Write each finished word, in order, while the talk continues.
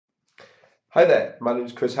Hi there, my name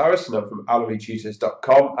is Chris Harris and I'm from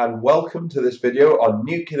AlleryTutors.com, and welcome to this video on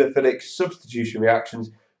nucleophilic substitution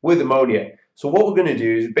reactions with ammonia. So what we're going to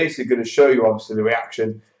do is basically going to show you obviously the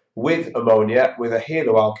reaction with ammonia with a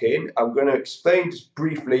haloalkane. I'm going to explain just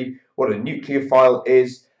briefly what a nucleophile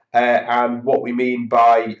is and what we mean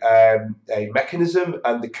by a mechanism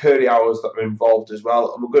and the Curly hours that are involved as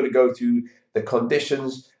well. And we're going to go through the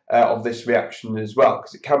conditions of this reaction as well,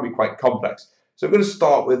 because it can be quite complex. So I'm going to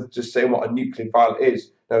start with just saying what a nucleophile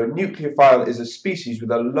is. Now, a nucleophile is a species with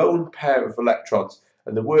a lone pair of electrons,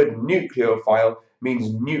 and the word nucleophile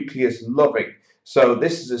means nucleus loving. So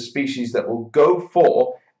this is a species that will go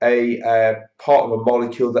for a part of a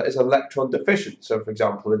molecule that is electron deficient. So, for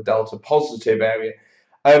example, a delta positive area.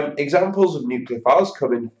 Examples of nucleophiles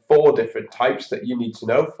come in 4 different types that you need to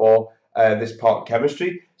know for this part of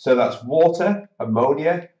chemistry. So that's water,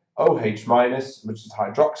 ammonia, OH minus, which is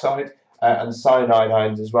hydroxide, and cyanide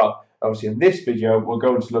ions as well. Obviously, in this video, we're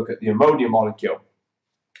going to look at the ammonia molecule.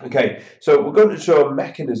 Okay, so we're going to show a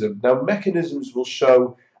mechanism. Now, mechanisms will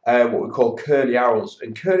show what we call curly arrows,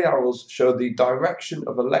 and curly arrows show the direction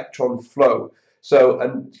of electron flow. So,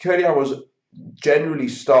 and curly arrows generally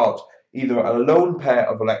start either at a lone pair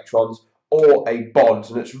of electrons or a bond,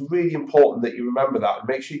 and it's really important that you remember that and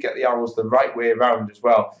make sure you get the arrows the right way around as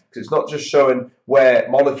well, because it's not just showing where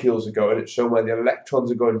molecules are going, it's showing where the electrons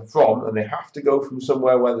are going from, and they have to go from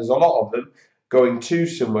somewhere where there's a lot of them going to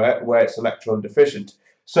somewhere where it's electron deficient.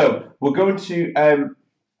 So we're going to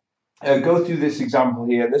go through this example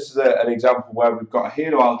here, and this is an example where we've got a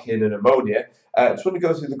haloalkane and ammonia. I just want to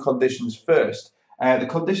go through the conditions first. The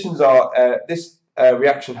conditions are this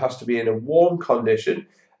reaction has to be in a warm condition,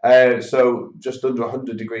 so just under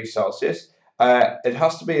 100 degrees Celsius. It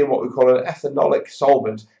has to be in what we call an ethanolic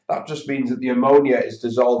solvent. That just means that the ammonia is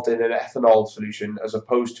dissolved in an ethanol solution as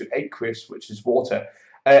opposed to aqueous, which is water.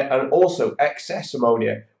 And also excess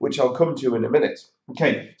ammonia, which I'll come to in a minute.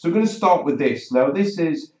 Okay, so we're going to start with this. Now, this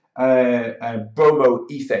is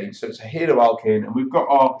bromoethane, so it's a haloalkane, and we've got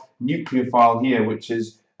our nucleophile here, which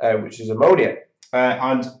is ammonia.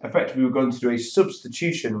 And effectively, we're going to do a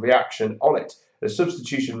substitution reaction on it. The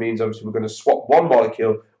substitution means obviously we're going to swap one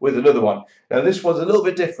molecule with another one. Now this one's a little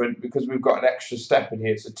bit different because we've got an extra step in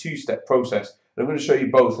here. It's a 2-step process. And I'm going to show you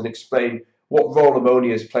both and explain what role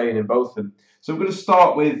ammonia is playing in both of them. So we're going to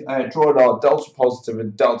start with drawing our delta positive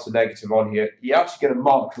and delta negative on here. You actually get a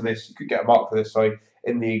mark for this. You could get a mark for this, sorry,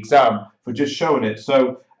 in the exam for just showing it.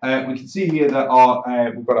 So we can see here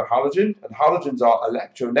that we've got a halogen, and halogens are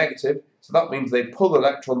electronegative. So that means they pull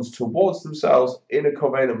electrons towards themselves in a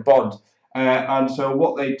covalent bond. And so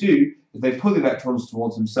what they do is they pull the electrons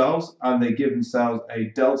towards themselves and they give themselves a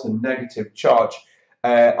delta negative charge.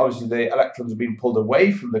 Obviously, the electrons are being pulled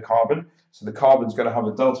away from the carbon, so the carbon's going to have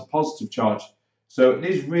a delta positive charge. So it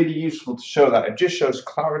is really useful to show that. It just shows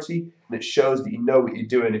clarity, and it shows that you know what you're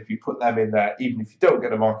doing if you put them in there, even if you don't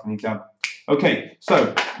get a mark in the exam. Okay,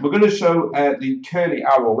 so we're going to show the curly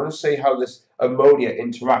arrow. We're going to see how this ammonia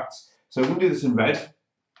interacts. So we're going to do this in red.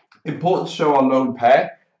 Important to show our lone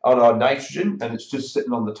pair on our nitrogen, and it's just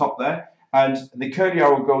sitting on the top there, and the curly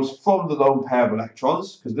arrow goes from the lone pair of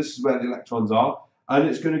electrons, because this is where the electrons are, and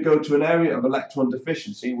it's going to go to an area of electron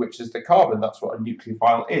deficiency, which is the carbon. That's what a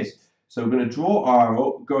nucleophile is. So we're going to draw our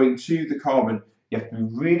arrow going to the carbon. You have to be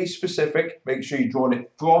really specific. Make sure you're drawing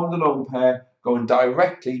it from the lone pair going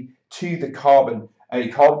directly to the carbon.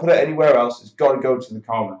 You can't put it anywhere else. It's got to go to the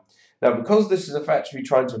carbon. Now, because this is effectively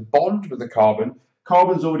trying to bond with the carbon,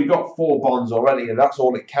 carbon's already got 4 bonds already, and that's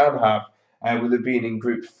all it can have, with it being in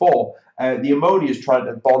group 4. The ammonia is trying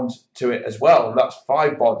to bond to it as well, and that's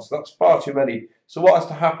 5 bonds. So that's far too many. So what has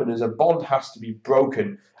to happen is a bond has to be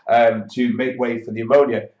broken to make way for the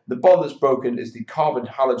ammonia. The bond that's broken is the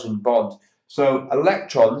carbon-halogen bond. So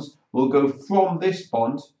electrons will go from this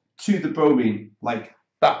bond to the bromine, like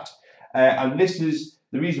that. And this is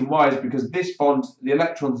the reason why is because this bond, the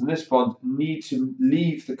electrons in this bond need to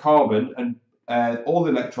leave the carbon, and all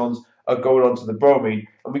the electrons are going onto the bromine,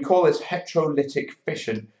 and we call this heterolytic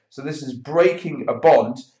fission. So this is breaking a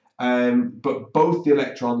bond, but both the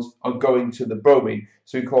electrons are going to the bromine.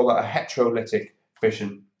 So we call that a heterolytic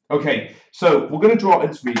fission. Okay, so we're going to draw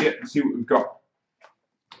intermediate and see what we've got.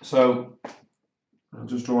 So I'll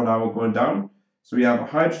just draw an arrow going down. So we have a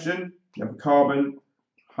hydrogen, we have a carbon,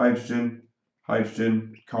 hydrogen,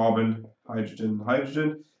 hydrogen, carbon, hydrogen,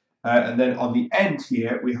 hydrogen. And then on the end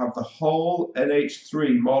here, we have the whole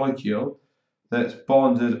NH3 molecule that's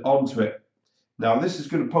bonded onto it. Now, this is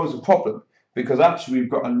going to pose a problem because actually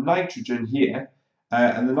we've got a nitrogen here,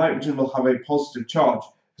 and the nitrogen will have a positive charge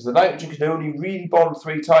because the nitrogen can only really bond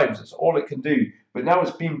 3 times. That's all it can do. But now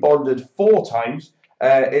it's been bonded 4 times,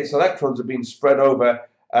 its electrons have been spread over,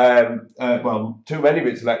 well, too many of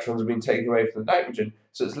its electrons have been taken away from the nitrogen,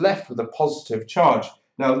 so it's left with a positive charge.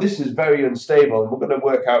 Now, this is very unstable, and we're going to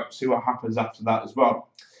work out, see what happens after that as well.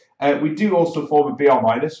 We do also form a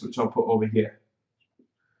Br-, which I'll put over here.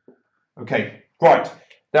 Okay, right.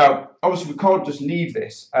 Now, obviously, we can't just leave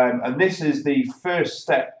this, and this is the first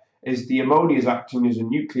step, is the ammonia is acting as a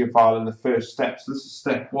nucleophile in the first step. So this is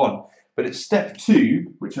step 1. But it's step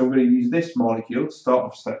 2, which I'm going to use this molecule to start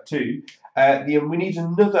off step 2. We need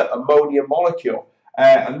another ammonia molecule,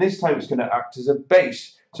 and this time it's going to act as a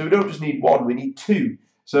base. So we don't just need one, we need 2.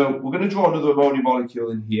 So we're going to draw another ammonia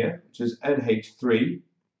molecule in here, which is NH3.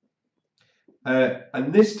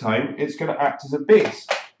 And this time it's going to act as a base.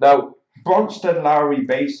 Now, Bronsted-Lowry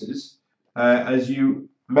bases, as you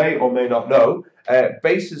may or may not know,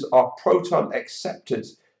 bases are proton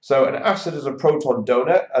acceptors. So an acid is a proton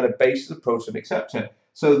donor and a base is a proton acceptor.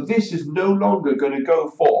 So this is no longer going to go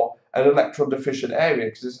for an electron deficient area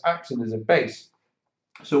because it's acting as a base.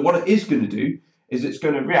 So what it is going to do is it's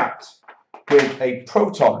going to react with a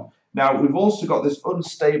proton. Now we've also got this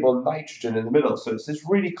unstable nitrogen in the middle. So it's this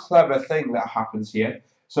really clever thing that happens here.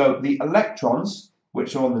 So the electrons,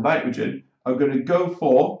 which are on the nitrogen, are going to go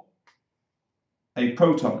for a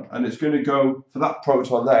proton, and it's going to go for that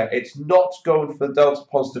proton there. It's not going for the delta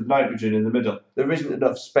positive nitrogen in the middle. There isn't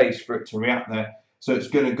enough space for it to react there. So it's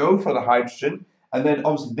going to go for the hydrogen, and then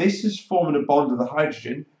obviously this is forming a bond with the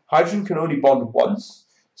hydrogen. Hydrogen can only bond once,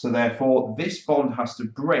 so therefore this bond has to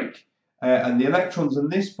break. And the electrons in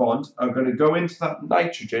this bond are going to go into that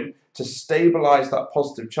nitrogen to stabilize that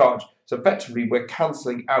positive charge. So effectively we're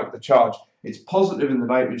cancelling out the charge. It's positive in the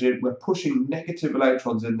nitrogen, we're pushing negative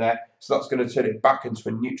electrons in there, so that's going to turn it back into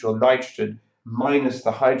a neutral nitrogen minus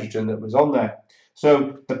the hydrogen that was on there.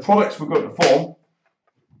 So the products we're going to form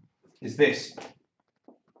is this.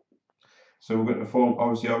 So we're going to form,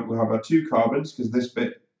 obviously we'll have our 2 carbons because this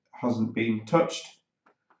bit hasn't been touched.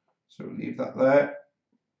 So we'll leave that there.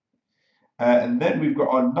 And then we've got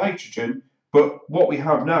our nitrogen, but what we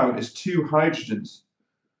have now is 2 hydrogens,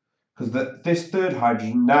 because this third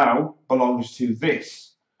hydrogen now belongs to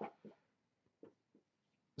this.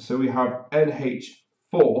 So we have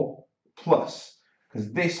NH4 plus,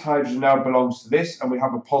 because this hydrogen now belongs to this, and we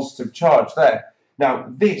have a positive charge there. Now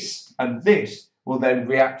this and this will then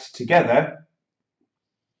react together.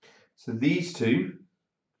 So these 2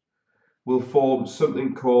 will form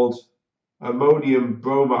something called Ammonium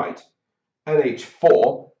Bromide,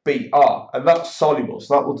 NH4Br, and that's soluble,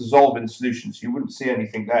 so that will dissolve in solution, so you wouldn't see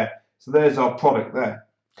anything there. So there's our product there.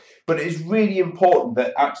 But it is really important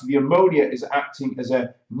that actually the ammonia is acting as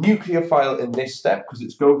a nucleophile in this step because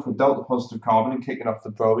it's going for delta positive carbon and kicking off the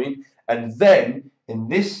bromine. And then in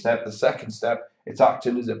this step, the second step, it's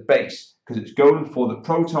acting as a base because it's going for the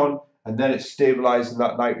proton and then it's stabilizing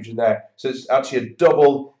that nitrogen there. So it's actually a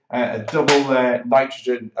double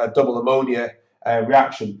nitrogen, double ammonia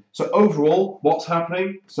reaction. So overall, what's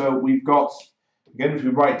happening? So we've got, again, if we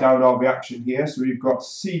write down our reaction here, so we've got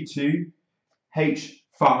C2H5Br,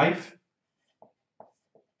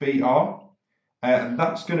 and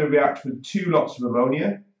that's going to react with 2 lots of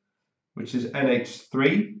ammonia, which is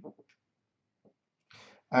NH3.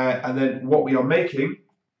 And then what we are making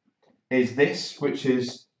is this, which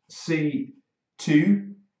is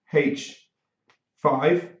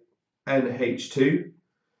C2H5NH2,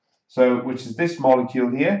 so which is this molecule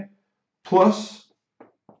here, plus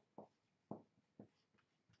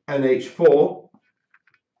NH4Br.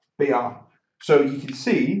 So you can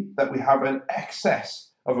see that we have an excess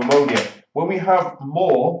of ammonia. When we have a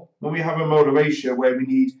molar ratio where we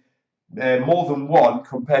need more than 1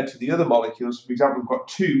 compared to the other molecules, for example, we've got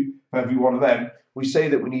 2 for every one of them, we say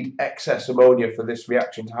that we need excess ammonia for this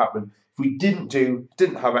reaction to happen. If we didn't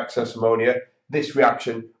have excess ammonia, this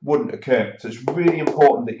reaction wouldn't occur. So it's really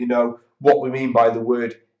important that you know what we mean by the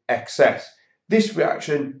word excess. This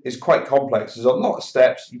reaction is quite complex. There's a lot of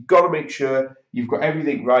steps. You've got to make sure you've got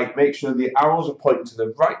everything right. Make sure the arrows are pointing to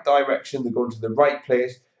the right direction, they're going to the right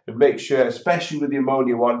place, and make sure, especially with the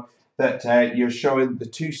ammonia one, that you're showing the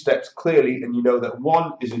 2 steps clearly and you know that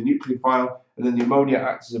 1 is a nucleophile and then the ammonia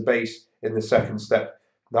acts as a base in the second step.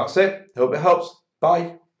 That's it. Hope it helps.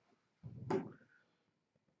 Bye.